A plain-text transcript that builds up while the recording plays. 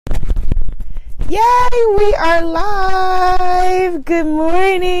Yay, we are live. Good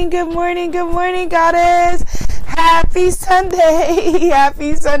morning, good morning, good morning, Goddess. Happy Sunday,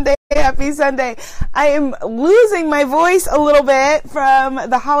 happy Sunday, happy Sunday. I am losing my voice a little bit from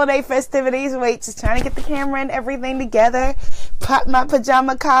the holiday festivities. Wait, just trying to get the camera and everything together. Pop my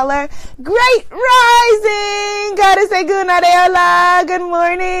pajama collar. Great rising, Goddess Eguna Adeola. Good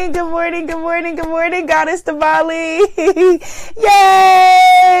morning, good morning, good morning, good morning, Goddess Tabali.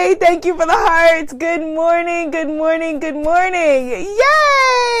 Yay! Thank you for the hearts. Good morning, good morning, good morning.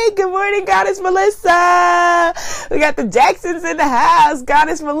 Yay! Good morning, Goddess Melissa. We got the Jacksons in the house.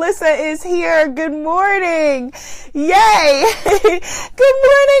 Goddess Melissa is here. Good morning. Yay! Good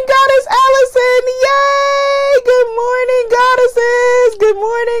morning, Goddess Allison. Yay! Good morning, Goddesses. Good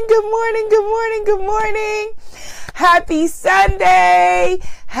morning, good morning, good morning, good morning. Happy Sunday.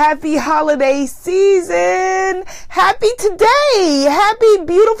 Happy holiday season. Happy today. Happy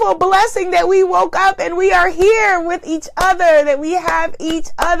beautiful blessing that we woke up and we are here with each other, that we have each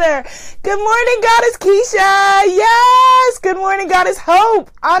other. Good morning, Goddess Keisha. Yes. Good morning, Goddess Hope.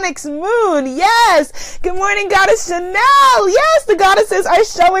 Onyx Moon. Yes. Good morning, Goddess Chanel. Yes, the goddesses are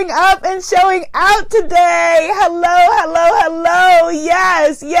showing up and showing out today. Hello, hello, hello.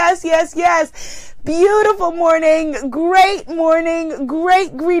 Yes, yes, yes, yes. Beautiful morning, great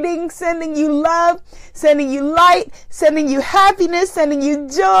greetings, sending you love, sending you light, sending you happiness, sending you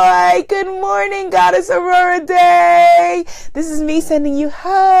joy. Good morning, Goddess Aurora Day. This is me sending you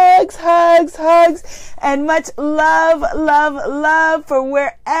hugs, hugs, hugs, and much love, love, love for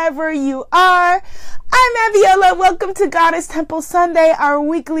wherever you are. I'm Abiola. Welcome to Goddess Temple Sunday, our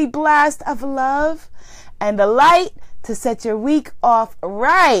weekly blast of love and the light to set your week off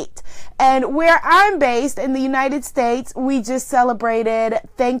right. And where I'm based in the United States, we just celebrated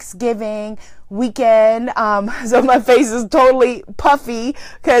Thanksgiving weekend. So my face is totally puffy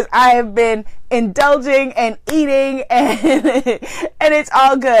because I have been indulging and eating and it's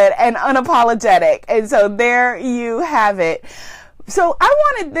all good and unapologetic. And so there you have it. So I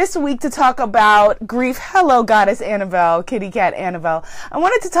wanted this week to talk about grief. Hello, Goddess Annabelle, kitty cat Annabelle. I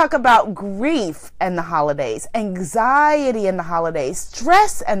wanted to talk about grief and the holidays, anxiety and the holidays,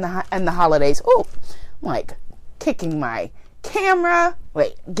 stress and the holidays. Oh, I'm like kicking my camera.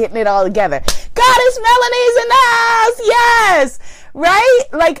 Wait, getting it all together. Goddess Melanie's in the house. Yes. Right?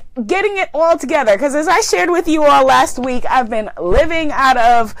 Like getting it all together. Because as I shared with you all last week, I've been living out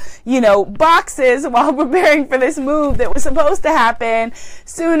of, boxes while preparing for this move that was supposed to happen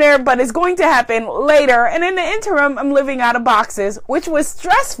sooner, but is going to happen later. And in the interim, I'm living out of boxes, which was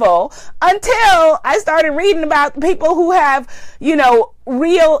stressful until I started reading about people who have,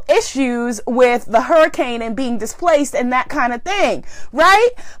 real issues with the hurricane and being displaced and that kind of thing, right?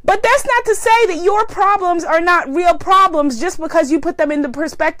 But that's not to say that your problems are not real problems just because you put them in the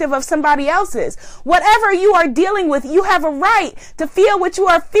perspective of somebody else's. Whatever you are dealing with, you have a right to feel what you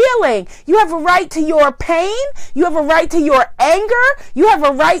are feeling. You have a right to your pain. You have a right to your anger. You have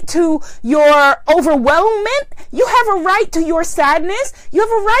a right to your overwhelmment. You have a right to your sadness. You have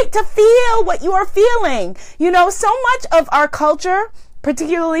a right to feel what you are feeling. So much of our culture,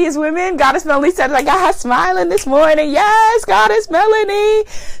 particularly as women, Goddess Melanie said, I got her smiling this morning. Yes, Goddess Melanie.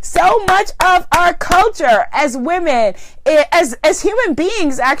 So much of our culture as women, as human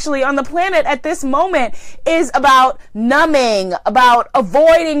beings actually on the planet at this moment is about numbing, about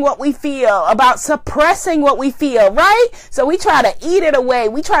avoiding what we feel, about suppressing what we feel, right? So we try to eat it away.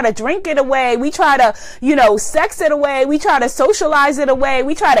 We try to drink it away. We try to, sex it away. We try to socialize it away.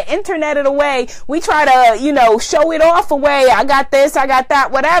 We try to internet it away. We try to, show it off away. I got this, I got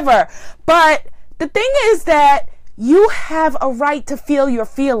that, whatever. But the thing is that you have a right to feel your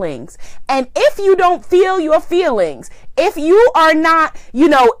feelings. And if you don't feel your feelings, if you are not,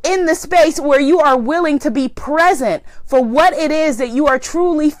 in the space where you are willing to be present for what it is that you are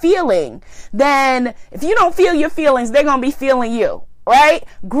truly feeling, then if you don't feel your feelings, they're going to be feeling you, right?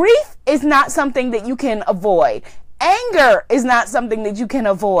 Grief is not something that you can avoid. Anger is not something that you can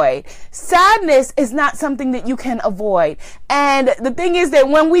avoid. Sadness is not something that you can avoid. And the thing is that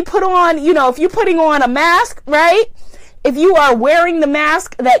when we put on, if you're putting on a mask, right? If you are wearing the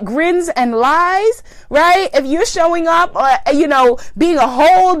mask that grins and lies, right? If you're showing up, being a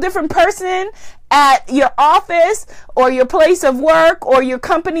whole different person at your office or your place of work or your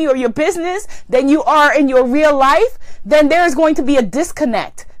company or your business than you are in your real life, then there is going to be a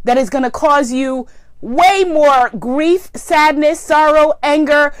disconnect that is going to cause you way more grief, sadness, sorrow,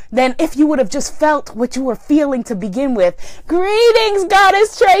 anger than if you would have just felt what you were feeling to begin with. Greetings,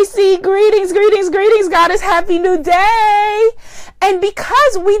 Goddess Tracy. Greetings, greetings, greetings, Goddess. Happy New Day. And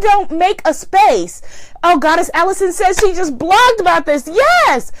because we don't make a space Oh, Goddess Allison says she just blogged about this.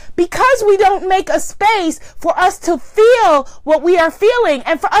 Yes, because we don't make a space for us to feel what we are feeling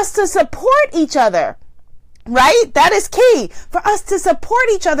and for us to support each other. Right? That is key. For us to support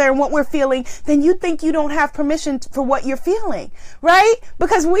each other in what we're feeling, then you think you don't have permission for what you're feeling. Right?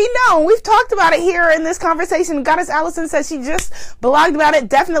 Because we know, we've talked about it here in this conversation. Goddess Allison says she just blogged about it.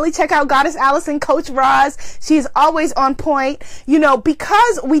 Definitely check out Goddess Allison, Coach Roz. She's always on point. You know,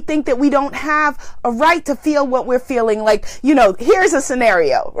 because we think that we don't have a right to feel what we're feeling. Like, you know, here's a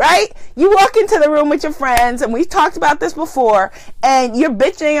scenario, right? You walk into the room with your friends, and we've talked about this before, and you're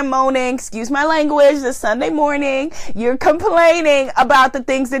bitching and moaning, excuse my language, this Sunday morning, you're complaining about the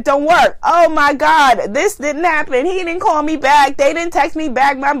things that don't work. Oh my God, this didn't happen. He didn't call me back. They didn't text me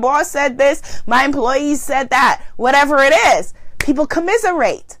back. My boss said this. My employees said that. Whatever it is, people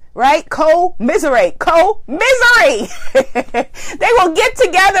commiserate. Right? Co-misery. They will get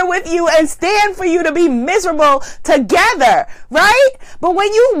together with you and stand for you to be miserable together. Right? But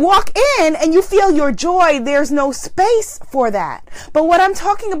when you walk in and you feel your joy, there's no space for that. But what I'm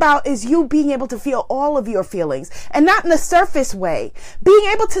talking about is you being able to feel all of your feelings and not in a surface way. Being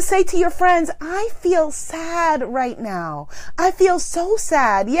able to say to your friends, I feel sad right now. I feel so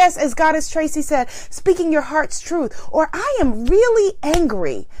sad. Yes, as Goddess Tracy said, speaking your heart's truth. Or I am really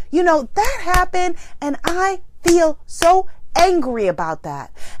angry. You know, that happened and I feel so angry about that.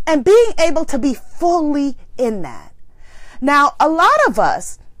 And being able to be fully in that. Now, a lot of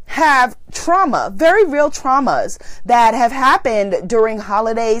us have trauma, very real traumas that have happened during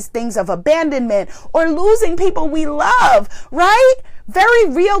holidays, things of abandonment or losing people we love, right? Very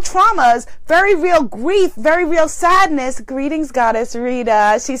real traumas, very real grief, very real sadness. Greetings, Goddess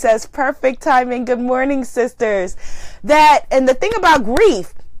Rita. She says, perfect timing. Good morning, sisters. And the thing about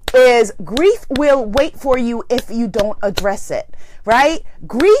grief is grief will wait for you if you don't address it, right?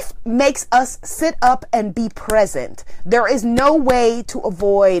 Grief makes us sit up and be present. There is no way to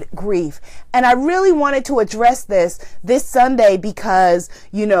avoid grief. And I really wanted to address this Sunday because,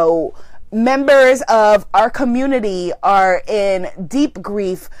 you know, members of our community are in deep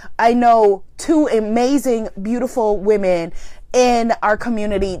grief. I know two amazing, beautiful women in our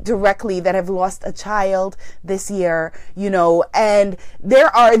community directly that have lost a child this year, you know, and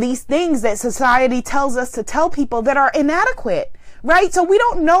there are these things that society tells us to tell people that are inadequate, right? So we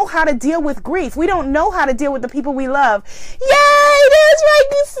don't know how to deal with grief. We don't know how to deal with the people we love. Yay! That's right.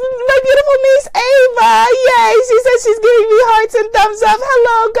 This is my beautiful niece, Ava. Yay! She says she's giving me hearts and thumbs up.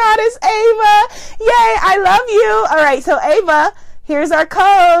 Hello, Goddess Ava. Yay! I love you. All right. So Ava, here's our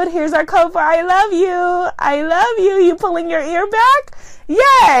code. Here's our code for I love you. I love you. You pulling your ear back?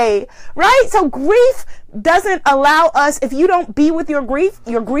 Yay! Right? So grief doesn't allow us, if you don't be with your grief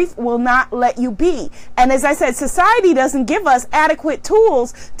will not let you be. And as I said, society doesn't give us adequate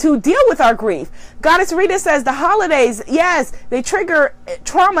tools to deal with our grief. Goddess Rita says the holidays, yes, they trigger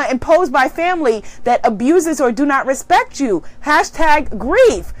trauma imposed by family that abuses or do not respect you. Hashtag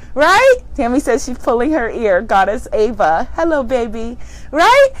grief, right? Tammy says she's pulling her ear. Goddess Ava. Hello, baby.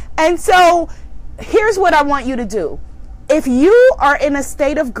 Right? And so here's what I want you to do. If you are in a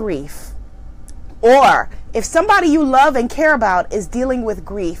state of grief, or if somebody you love and care about is dealing with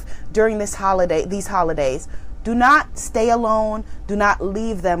grief during these holidays, do not stay alone. Do not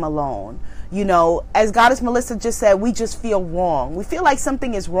leave them alone. You know, as Goddess Melissa just said, we just feel wrong. We feel like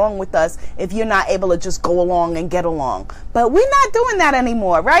something is wrong with us if you're not able to just go along and get along. But we're not doing that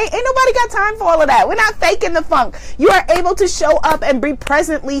anymore, right? Ain't nobody got time for all of that. We're not faking the funk. You are able to show up and be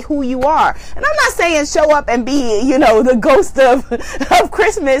presently who you are. And I'm not saying show up and be, you know, the ghost of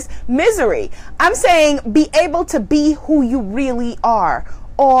Christmas misery. I'm saying be able to be who you really are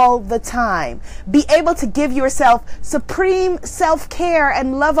all the time. Be able to give yourself supreme self-care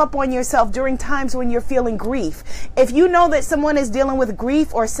and love up on yourself during times when you're feeling grief. If you know that someone is dealing with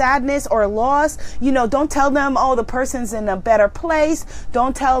grief or sadness or loss, you know, don't tell them, oh, the person's in a better place.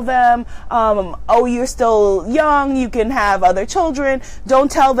 Don't tell them, oh, you're still young, you can have other children.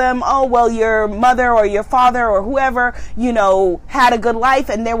 Don't tell them, oh, well, your mother or your father or whoever, you know, had a good life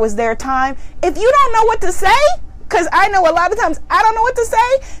and there was their time. If you don't know what to say, because I know a lot of times I don't know what to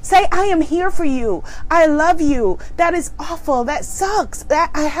say, I am here for you. I love you. That is awful. That sucks.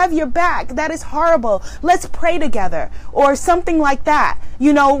 That I have your back. That is horrible. Let's pray together, or something like that,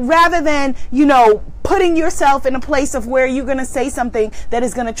 you know, rather than, you know, putting yourself in a place of where you're going to say something that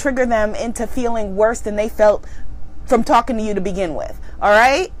is going to trigger them into feeling worse than they felt from talking to you to begin with. All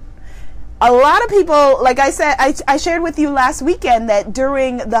right. a lot of people, like I said, I shared with you last weekend that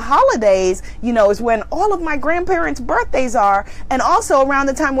during the holidays, is when all of my grandparents' birthdays are, and also around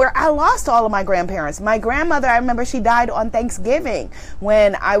the time where I lost all of my grandparents. My grandmother, I remember she died on Thanksgiving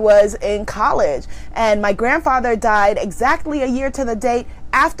when I was in college, and my grandfather died exactly a year to the date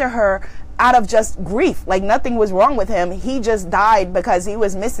after her, out of just grief. Like nothing was wrong with him. He just died because he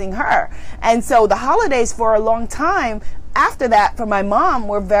was missing her. And so the holidays for a long time after that for my mom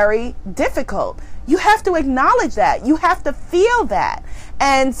were very difficult. You have to acknowledge that. You have to feel that.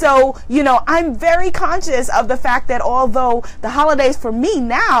 And so, I'm very conscious of the fact that although the holidays for me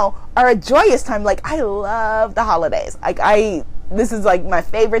now are a joyous time, like I love the holidays. This is like my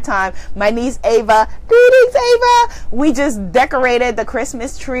favorite time. My niece Ava, greetings Ava, we just decorated the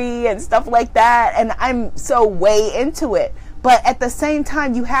Christmas tree and stuff like that, and I'm so way into it. But at the same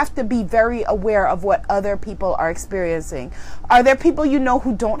time, you have to be very aware of what other people are experiencing. Are there people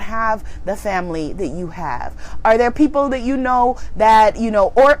who don't have the family that you have? Are there people that that,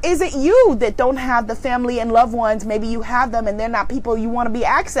 or is it you that don't have the family and loved ones? Maybe you have them and they're not people you want to be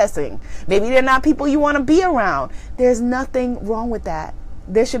accessing. Maybe they're not people you want to be around. There's nothing wrong with that.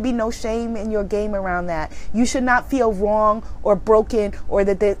 There should be no shame in your game around that. You should not feel wrong or broken or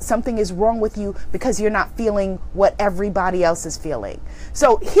that something is wrong with you because you're not feeling what everybody else is feeling.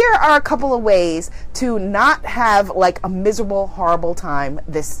 So here are a couple of ways to not have like a miserable, horrible time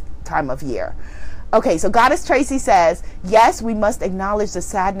this time of year. Okay, so Goddess Tracy says, yes, we must acknowledge the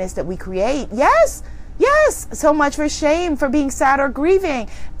sadness that we create. Yes. So much for shame for being sad or grieving.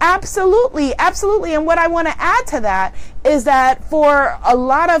 Absolutely. And what I want to add to that is that for a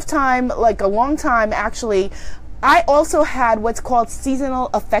lot of time, like a long time actually, I also had what's called seasonal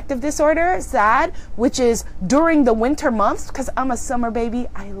affective disorder, SAD, which is during the winter months, because I'm a summer baby.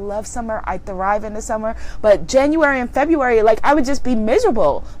 I love summer. I thrive in the summer. But January and February, I would just be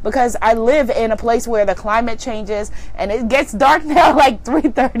miserable because I live in a place where the climate changes and it gets dark now like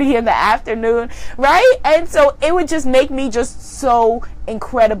 3:30 in the afternoon, right? And so it would just make me just so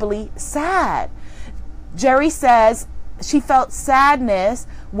incredibly sad. Jerry says she felt sadness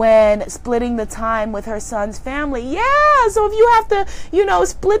when splitting the time with her son's family. Yeah, so if you have to,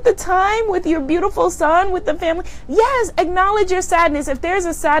 split the time with your beautiful son, with the family, yes, acknowledge your sadness. If there's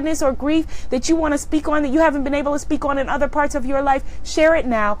a sadness or grief that you want to speak on that you haven't been able to speak on in other parts of your life, share it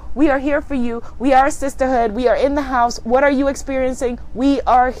now. We are here for you. We are a sisterhood. We are in the house. What are you experiencing? We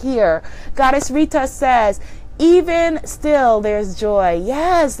are here. Goddess Rita says, even still, there's joy.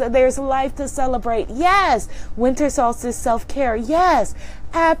 Yes, there's life to celebrate. Yes, winter solstice self-care. Yes,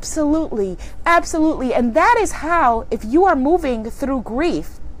 absolutely. And that is how, if you are moving through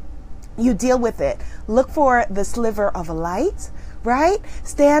grief, you deal with it. Look for the sliver of light, right?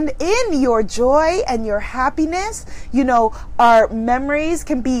 Stand in your joy and your happiness. Our memories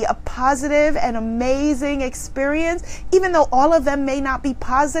can be a positive and amazing experience. Even though all of them may not be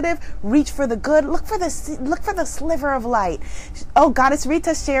positive, reach for the good. Look for the sliver of light. Oh, Goddess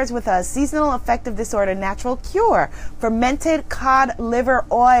Rita shares with us seasonal affective disorder natural cure. Fermented cod liver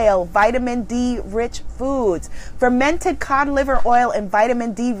oil, vitamin D rich foods. Fermented cod liver oil and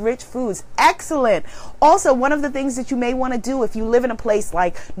vitamin D rich foods. Excellent. Also, one of the things that you may want to do if you live in a place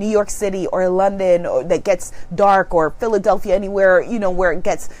like New York City or London or that gets dark, or Philadelphia, anywhere, where it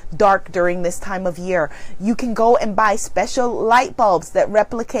gets dark during this time of year, you can go and buy special light bulbs that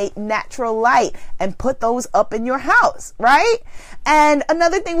replicate natural light and put those up in your house, right? And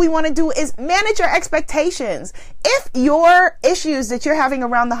another thing we want to do is manage your expectations. If your issues that you're having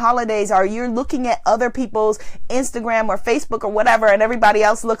around the holidays are you're looking at other people's Instagram or Facebook or whatever, and everybody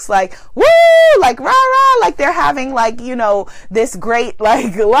else looks like, woo, like rah rah, like they're having this great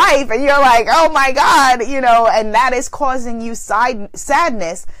life, and you're like, oh my God, and that is causing you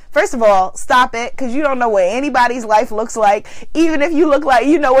sadness. First of all, stop it, because you don't know what anybody's life looks like. Even if you look like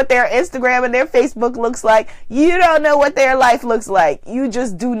you know what their Instagram and their Facebook looks like, you don't know what their life looks like. You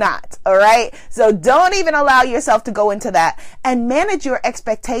just do not. All right. So don't even allow yourself to go into that, and manage your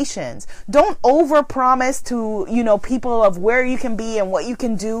expectations. Don't overpromise to, people of where you can be and what you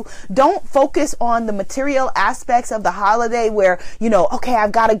can do. Don't focus on the material aspects of the holiday where, okay,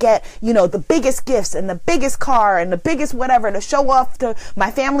 I've got to get, the biggest gifts and the biggest car and the biggest whatever to show off to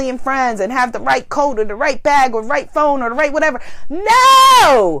my family and friends and have the right coat or the right bag or the right phone or the right whatever.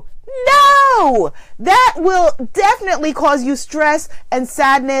 No, no, that will definitely cause you stress and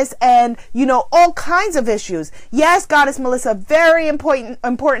sadness and, all kinds of issues. Yes, Goddess Melissa, very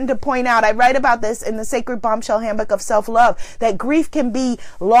important to point out. I write about this in the Sacred Bombshell Handbook of Self-Love, that grief can be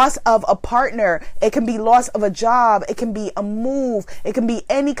loss of a partner. It can be loss of a job. It can be a move. It can be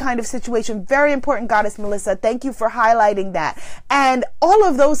any kind of situation. Very important, Goddess Melissa. Thank you for highlighting that. And all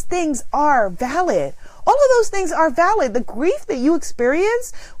of those things are valid. All of those things are valid. The grief that you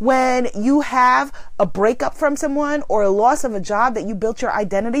experience when you have a breakup from someone or a loss of a job that you built your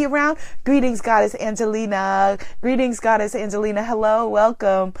identity around. Greetings, Goddess Angelina. Greetings, Goddess Angelina. Hello,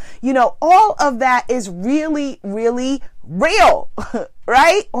 welcome. All of that is really, really real,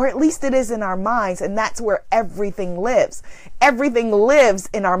 right? Or at least it is in our minds. And that's where everything lives. Everything lives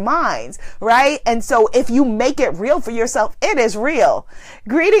in our minds, right? And so if you make it real for yourself, it is real.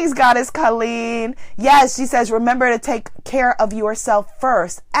 Greetings, Goddess Colleen. Yes, she says, remember to take care of yourself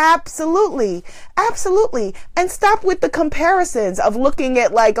first. Absolutely. Absolutely. And stop with the comparisons of looking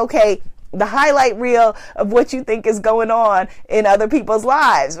at okay, the highlight reel of what you think is going on in other people's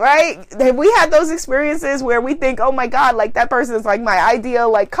lives, right? Have we had those experiences where we think, oh my God, that person is my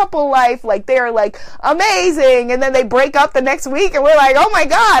ideal, couple life, they're amazing. And then they break up the next week and we're like, oh my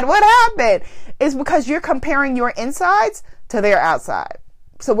God, what happened? It's because you're comparing your insides to their outside.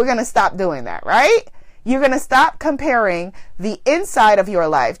 So we're going to stop doing that, right? You're going to stop comparing the inside of your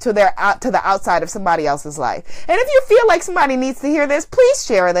life to the outside of somebody else's life. And if you feel like somebody needs to hear this, please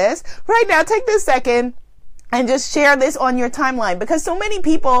share this right now. Take this second and just share this on your timeline, because so many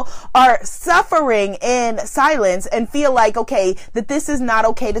people are suffering in silence and feel that this is not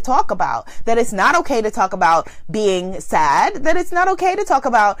okay to talk about, that it's not okay to talk about being sad, that it's not okay to talk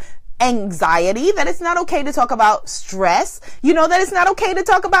about anxiety, that it's not okay to talk about stress, that it's not okay to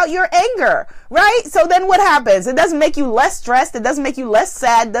talk about your anger, right? So then what happens? It doesn't make you less stressed. It doesn't make you less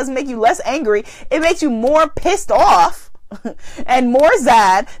sad. It doesn't make you less angry. It makes you more pissed off and more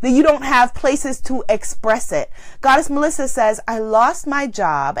sad that you don't have places to express it. Goddess Melissa says, I lost my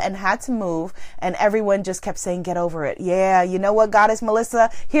job and had to move, and everyone just kept saying, get over it. Yeah, you know what, Goddess Melissa?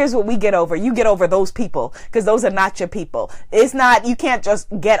 Here's what we get over. You get over those people, because those are not your people. You can't just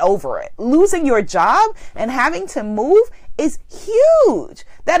get over it. Losing your job and having to move is huge.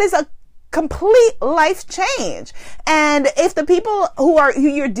 That is a complete life change. And if the people who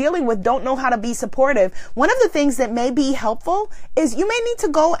you're dealing with don't know how to be supportive, one of the things that may be helpful is you may need to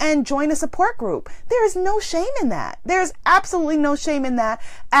go and join a support group. There is no shame in that. There's absolutely no shame in that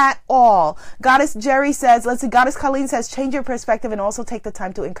at all. Goddess Jerry says, Goddess Colleen says, change your perspective and also take the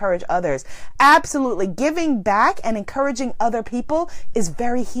time to encourage others. Absolutely. Giving back and encouraging other people is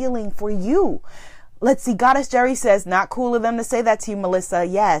very healing for you. Let's see. Goddess Jerry says, not cool of them to say that to you, Melissa.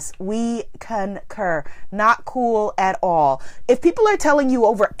 Yes, we concur. Not cool at all. If people are telling you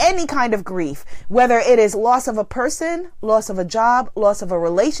over any kind of grief, whether it is loss of a person, loss of a job, loss of a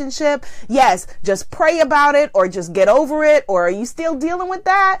relationship, yes, just pray about it or just get over it. Or are you still dealing with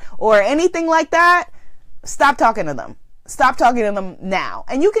that or anything like that? Stop talking to them. Stop talking to them now.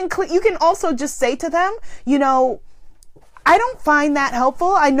 And you can also just say to them, I don't find that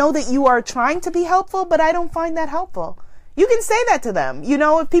helpful. I know that you are trying to be helpful, but I don't find that helpful. You can say that to them.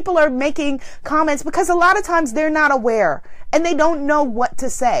 If people are making comments, because a lot of times they're not aware and they don't know what to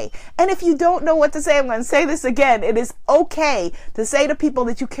say. And if you don't know what to say, I'm going to say this again. It is okay to say to people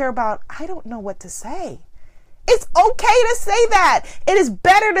that you care about, I don't know what to say. It's okay to say that. It is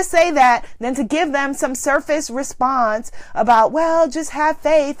better to say that than to give them some surface response about, well, just have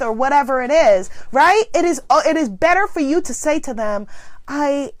faith or whatever it is, right? It is better for you to say to them,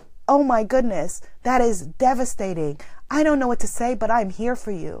 oh my goodness, that is devastating. I don't know what to say, but I'm here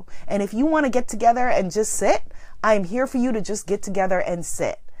for you. And if you want to get together and just sit, I'm here for you to just get together and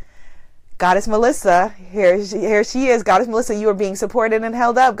sit. Goddess Melissa, here she is. Goddess Melissa, you are being supported and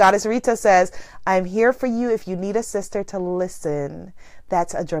held up. Goddess Rita says, I'm here for you if you need a sister to listen.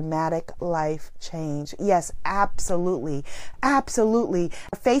 That's a dramatic life change. Yes, absolutely. Absolutely.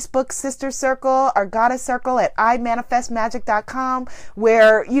 Our Facebook sister circle, our goddess circle at imanifestmagic.com,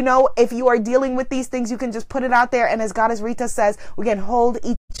 where, if you are dealing with these things, you can just put it out there. And as Goddess Rita says, we can hold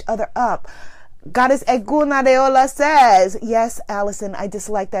each other up. Goddess Eguna Deola says, yes, Allison, I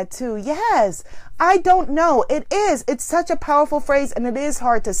dislike that too. Yes, I don't know. It's such a powerful phrase, and it is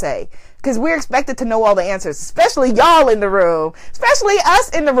hard to say because we're expected to know all the answers, especially y'all in the room, especially us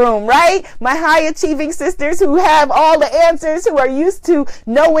in the room, right? My high achieving sisters who have all the answers, who are used to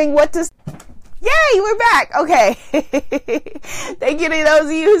knowing what to Yay, we're back. Okay. Thank you to those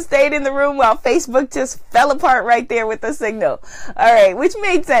of you who stayed in the room while Facebook just fell apart right there with the signal. All right, which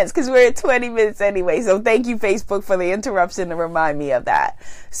made sense because we're at 20 minutes anyway. So thank you, Facebook, for the interruption to remind me of that.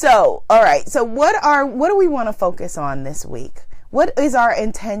 So, all right. So what do we want to focus on this week? What is our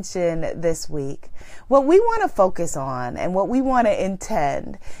intention this week? What we want to focus on and what we want to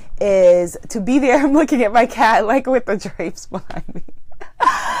intend is to be there. I'm looking at my cat like with the drapes behind me.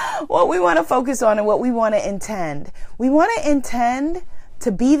 What we want to focus on and what we want to intend. We want to intend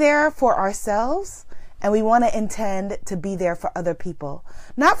to be there for ourselves, and we want to intend to be there for other people,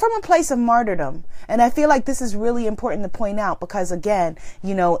 not from a place of martyrdom. And I feel like this is really important to point out because, again,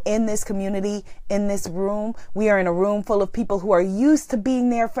 you know, in this community, in this room, we are in a room full of people who are used to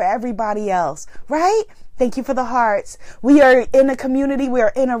being there for everybody else, right? Thank you for the hearts. We are in a community, we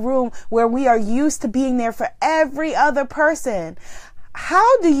are in a room where we are used to being there for every other person.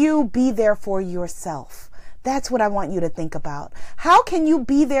 How do you be there for yourself? That's what I want you to think about. How can you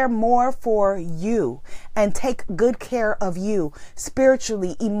be there more for you and take good care of you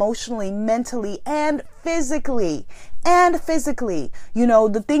spiritually, emotionally, mentally, and physically? You know,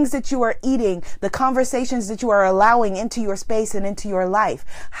 the things that you are eating, the conversations that you are allowing into your space and into your life.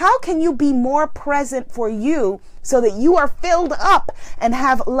 How can you be more present for you so that you are filled up and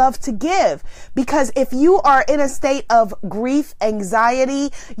have love to give? Because if you are in a state of grief,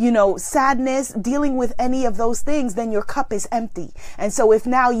 anxiety, you know, sadness, dealing with any of those things, then your cup is empty. And so if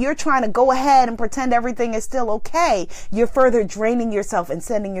now you're trying to go ahead and pretend everything is still okay, you're further draining yourself and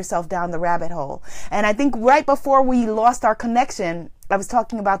sending yourself down the rabbit hole. And I think right before we lost our connection, I was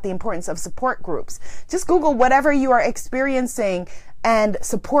talking about the importance of support groups. Just Google whatever you are experiencing and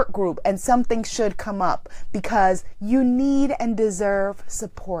support group, and something should come up, because you need and deserve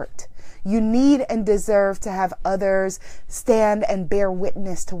support. You need and deserve to have others stand and bear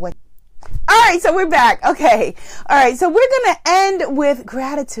witness to what. All right, so we're back. Okay. All right, so we're going to end with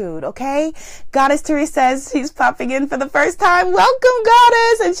gratitude, okay? Goddess Teresa says she's popping in for the first time. Welcome,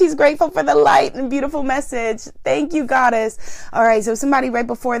 Goddess. And she's grateful for the light and beautiful message. Thank you, Goddess. All right, so somebody right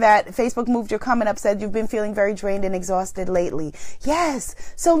before that, Facebook moved your comment up, said you've been feeling very drained and exhausted lately. Yes.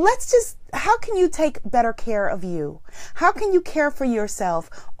 So how can you take better care of you? How can you care for yourself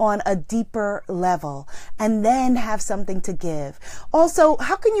on a deeper level and then have something to give? Also,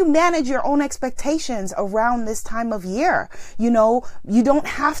 how can you manage your own expectations around this time of year? You know, you don't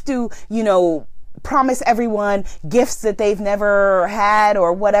have to, promise everyone gifts that they've never had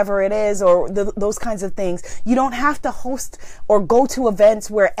or whatever it is, or those kinds of things. You don't have to host or go to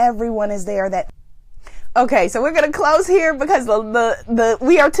events where everyone is there Okay, so we're going to close here because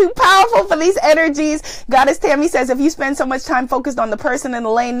we are too powerful for these energies. Goddess Tammy says, if you spend so much time focused on the person in the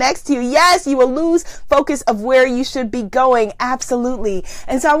lane next to you, yes, you will lose focus of where you should be going. Absolutely.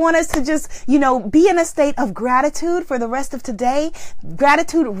 And so I want us to just, be in a state of gratitude for the rest of today.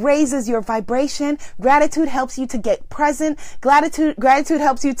 Gratitude raises your vibration. Gratitude helps you to get present. Gratitude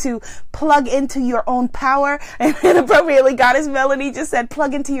helps you to plug into your own power. And inappropriately, Goddess Melody just said,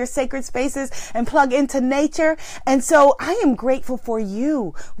 plug into your sacred spaces and plug into nature. And so I am grateful for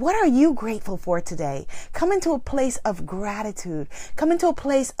you. What are you grateful for today? Come into a place of gratitude. Come into a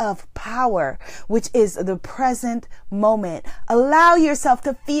place of power, which is the present moment. Allow yourself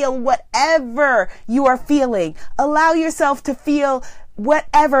to feel whatever you are feeling. Allow yourself to feel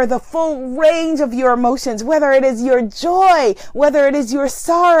whatever, the full range of your emotions, whether it is your joy, whether it is your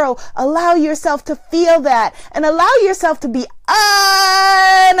sorrow. Allow yourself to feel that and allow yourself to be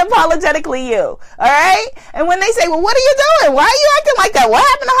unapologetically you. All right. And when they say, well, what are you doing? Why are you acting like that? What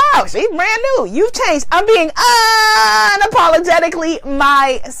happened to her? She's brand new. You've changed. I'm being unapologetically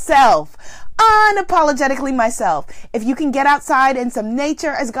myself. Unapologetically myself. If you can get outside in some nature,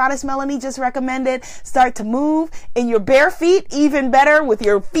 as Goddess Melanie just recommended, start to move in your bare feet, even better, with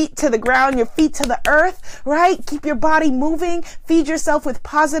your feet to the ground, your feet to the earth, right? Keep your body moving. Feed yourself with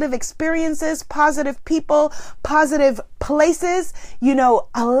positive experiences, positive people, positive places.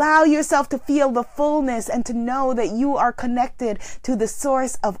 Allow yourself to feel the fullness and to know that you are connected to the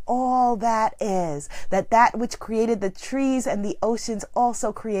source of all that is, that which created the trees and the oceans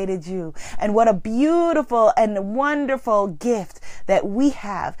also created you. And what a beautiful and wonderful gift that we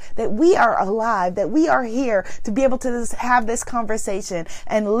have, that we are alive, that we are here to be able to have this conversation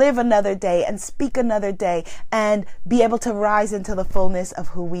and live another day and speak another day and be able to rise into the fullness of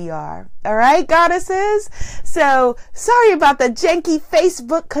who we are. All right, goddesses? So sorry about the janky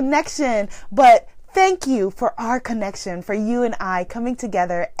Facebook connection, but Thank you for our connection, for you and I coming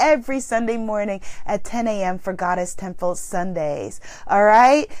together every Sunday morning at 10 a.m. for Goddess Temple Sundays. All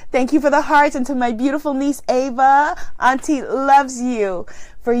right. Thank you for the hearts, and to my beautiful niece, Ava. Auntie loves you.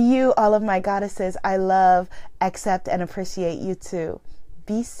 For you, all of my goddesses, I love, accept, and appreciate you too.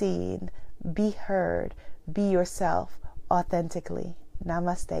 Be seen, be heard, be yourself authentically.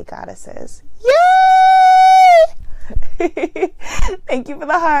 Namaste, goddesses. Yay! Thank you for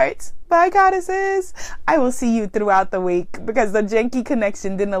the hearts. Bye, goddesses. I will see you throughout the week because the janky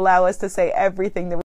connection didn't allow us to say everything that